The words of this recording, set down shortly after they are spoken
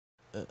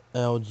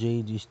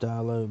LG G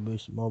Stylo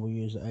Boost Mobile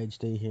User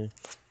HD here,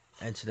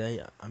 and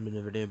today I'm doing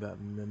a video about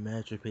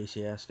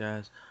MetroPCS,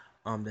 guys.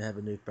 They have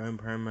a new phone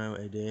promo,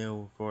 a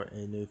deal for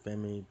a new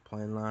family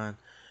plan line,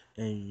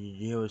 and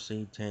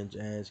UFC tinged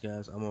ads,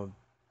 guys. I'm on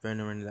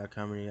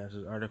friendarendy.com and you guys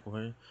this article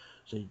here,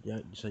 so you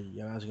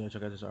guys are gonna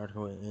check out this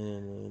article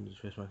in the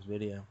description of this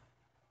video.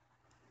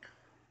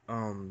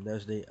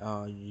 There's the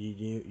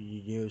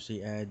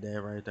UFC ad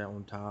there right there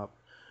on top.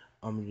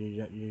 Y'all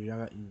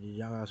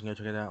guys can go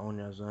check it out on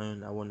your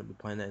own. I wouldn't be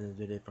playing that in this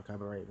video for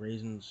copyright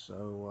reasons.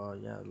 So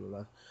yeah,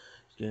 let's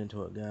get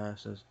into it,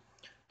 guys. Says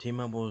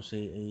T-Mobile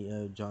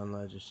CEO John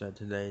Legere said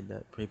today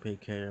that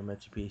prepaid carrier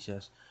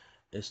MetroPCS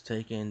is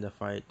taking the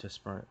fight to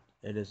Sprint.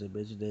 It is a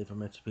busy day for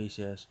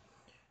MetroPCS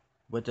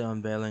with the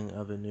unveiling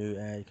of a new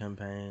ad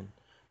campaign,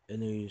 a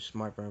new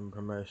smartphone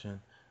promotion,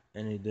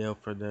 and a deal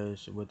for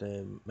those with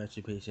a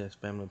MetroPCS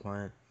family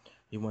plan.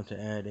 He wants to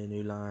add a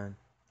new line.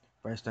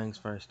 First things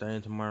first,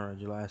 starting tomorrow,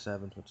 July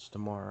 7th, which is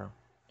tomorrow,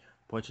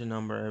 put your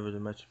number over to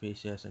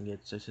MetroPCS and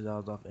get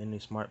 $60 off any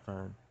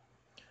smartphone.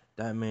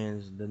 That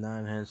means the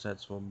 9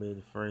 handsets will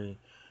be free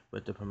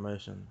with the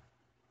promotion.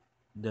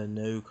 The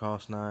new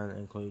cost 9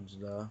 includes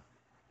the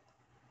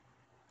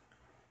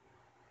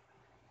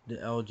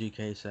LG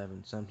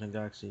K7, Samsung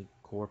Galaxy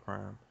Core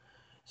Prime,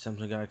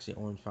 Samsung Galaxy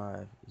Orange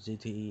 5,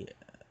 ZTE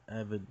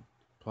Avid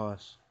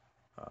Plus,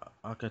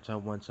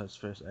 Alcatel One Touch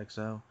First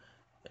XL,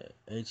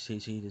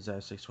 HTC Desire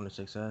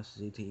 626S,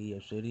 ZTE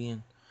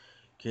Obsidian,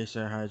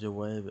 Kickstarter Hydro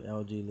Wave,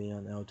 LG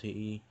Leon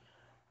LTE.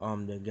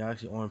 The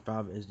Galaxy Orange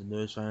 5 is the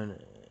newest phone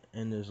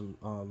in this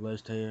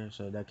list here.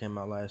 So that came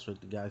out last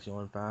week. The Galaxy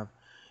Orange 5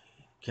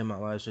 came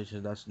out last week, so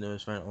that's the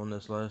newest phone on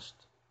this list.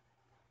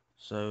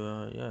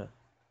 So yeah.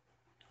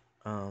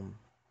 Um,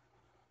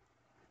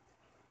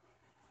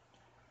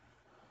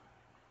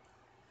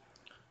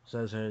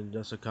 Says here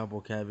just a couple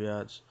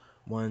caveats.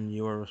 One,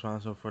 you are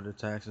responsible for the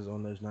taxes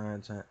on those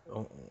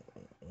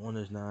on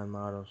those 9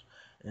 models,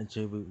 and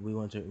two, we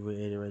want to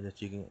reiterate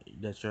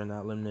that you're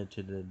not limited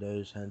to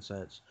those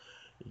handsets.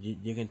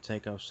 You can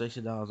take off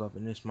 $60 off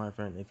any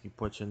smartphone if you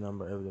put your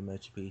number over the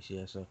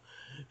MetroPCS. So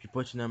if you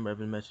put your number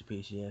over the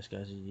MetroPCS,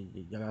 guys,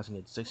 you guys can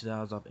get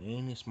 $60 off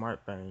any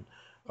smartphone,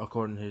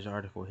 according to his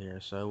article here.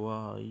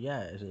 So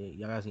yeah, so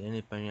y'all guys get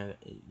anything.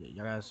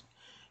 Y'all guys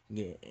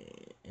get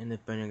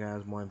anything you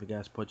guys want if you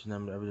guys put your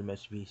number over the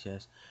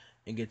MetroPCS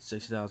and get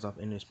 $60 off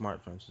any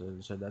smartphone.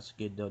 So that's a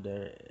good deal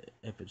there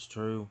if it's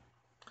true.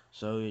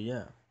 So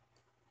yeah.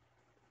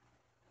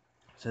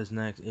 Says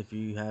next, if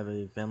you have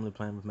a family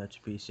plan with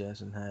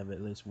MetroPCS and have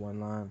at least one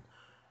line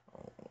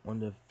on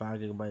the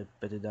 5 GB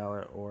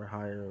 $50 or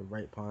higher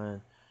rate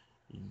plan,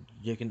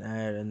 you can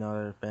add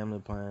another family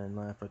plan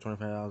line for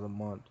 $25 a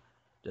month.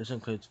 This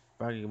includes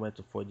 5 GB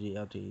to 4G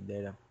LTE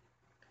data.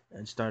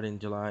 And starting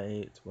July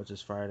 8th, which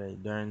is Friday,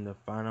 during the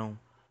final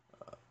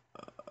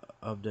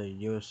of the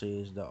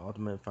UFC's The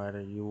Ultimate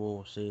Fighter, you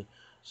will see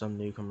some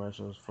new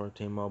commercials for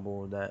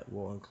T-Mobile that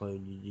will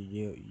include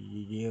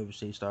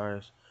UFC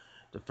stars.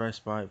 The first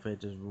spot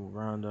features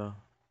Ronda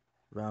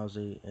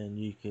Rousey, and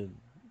you could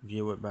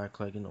view it by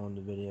clicking on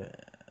the video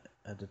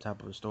at the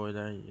top of the story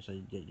there. So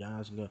y'all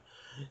guys can go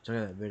check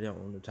out that video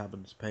on the top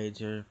of this page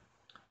here.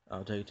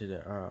 I'll take you to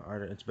the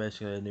article. It's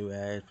basically a new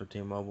ad for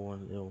T-Mobile,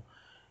 and it'll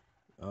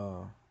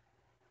uh,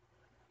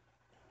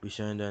 be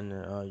shown during the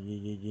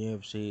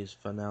UFC's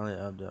finale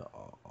of the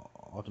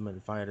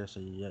Ultimate Fighter. So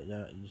y'all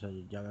guys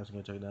can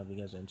go check it out if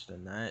you guys are interested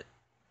in that.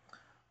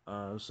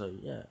 So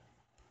yeah,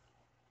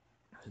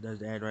 so that's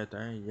the ad right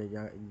there.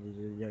 Y'all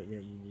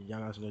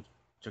guys can go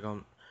check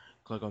on,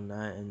 click on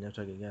that, and they'll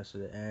take you guys to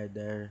the ad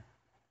there.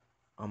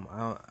 I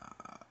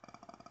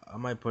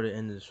might put it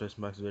in the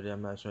description box video.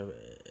 I'm not sure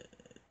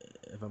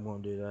if I'm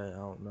gonna do that. I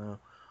don't know,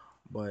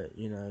 but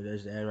you know,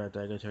 there's the ad right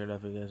there. Go check it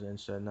out if you guys are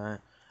interested in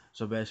that.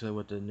 So basically,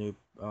 what the new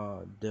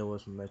deal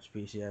was from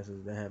MetroPCS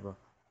is they have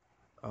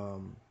a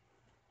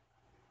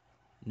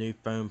new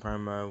phone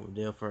promo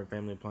deal for a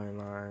family plan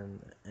line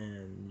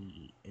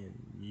and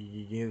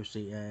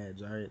UFC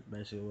ads. Alright,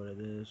 basically what it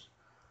is.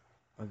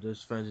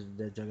 Those phones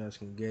that you guys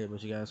can get,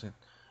 but you guys can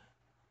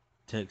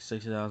take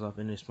 $60 off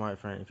any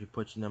smartphone if you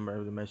put your number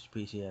over the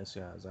MetroPCS,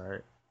 guys.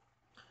 Alright.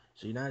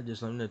 So you're not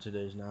just limited to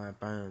those 9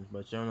 phones,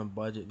 but you're on a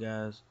budget,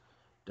 guys.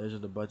 Those are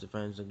the budget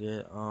phones to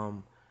get.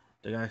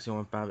 The Galaxy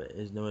One 5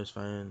 is the newest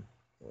phone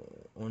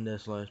on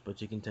this list,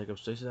 but you can take up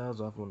 $60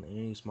 off on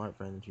any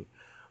smartphone if you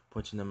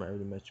put your number over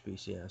the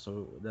MetroPCS.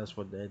 So that's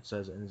what it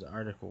says in this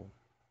article.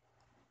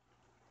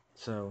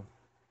 So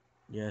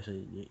yeah, so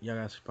y'all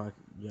guys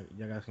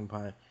can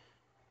probably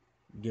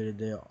get a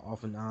deal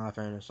off an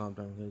iPhone or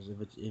something. Because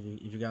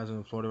if you guys are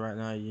in Florida right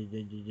now,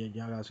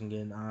 y'all guys can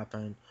get an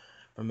iPhone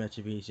from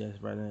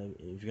MetroPCS right now.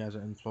 If you guys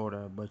are in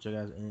Florida, but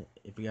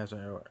if you guys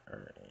are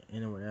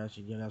anywhere else,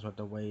 you guys have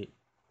to wait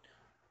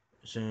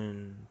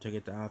soon to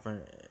get the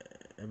iPhone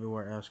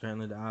everywhere else.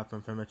 Currently, the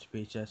iPhone from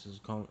MetroPCS is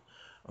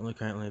only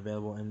currently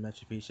available in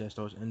MetroPCS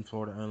stores in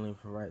Florida only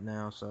for right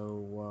now.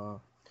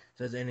 So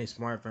says any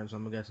smartphone, so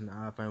I'm guessing the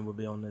iPhone will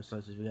be on this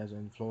list. If you guys are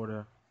in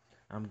Florida,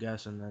 I'm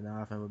guessing that the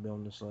iPhone will be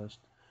on this list.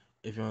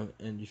 if you're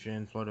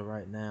in Florida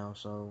right now.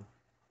 So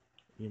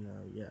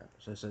yeah.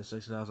 So it's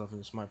 $60 off in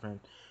the smartphone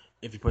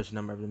if you put your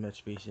number over the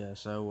MetroPCS.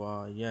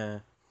 So yeah,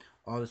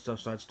 all this stuff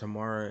starts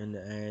tomorrow, and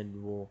the ad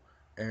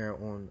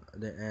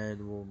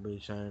will be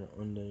shown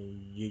on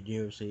the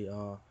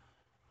UFC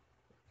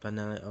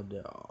finale of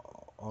the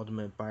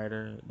Ultimate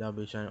Fighter. That'll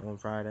be shown on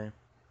Friday.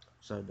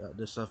 So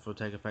this stuff will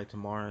take effect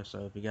tomorrow. So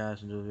if you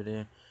guys enjoy the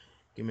video,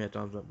 give me a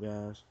thumbs up,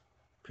 guys.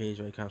 Please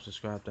rate, comment,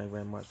 subscribe. Thank you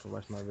very much for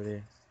watching my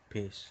video.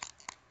 Peace.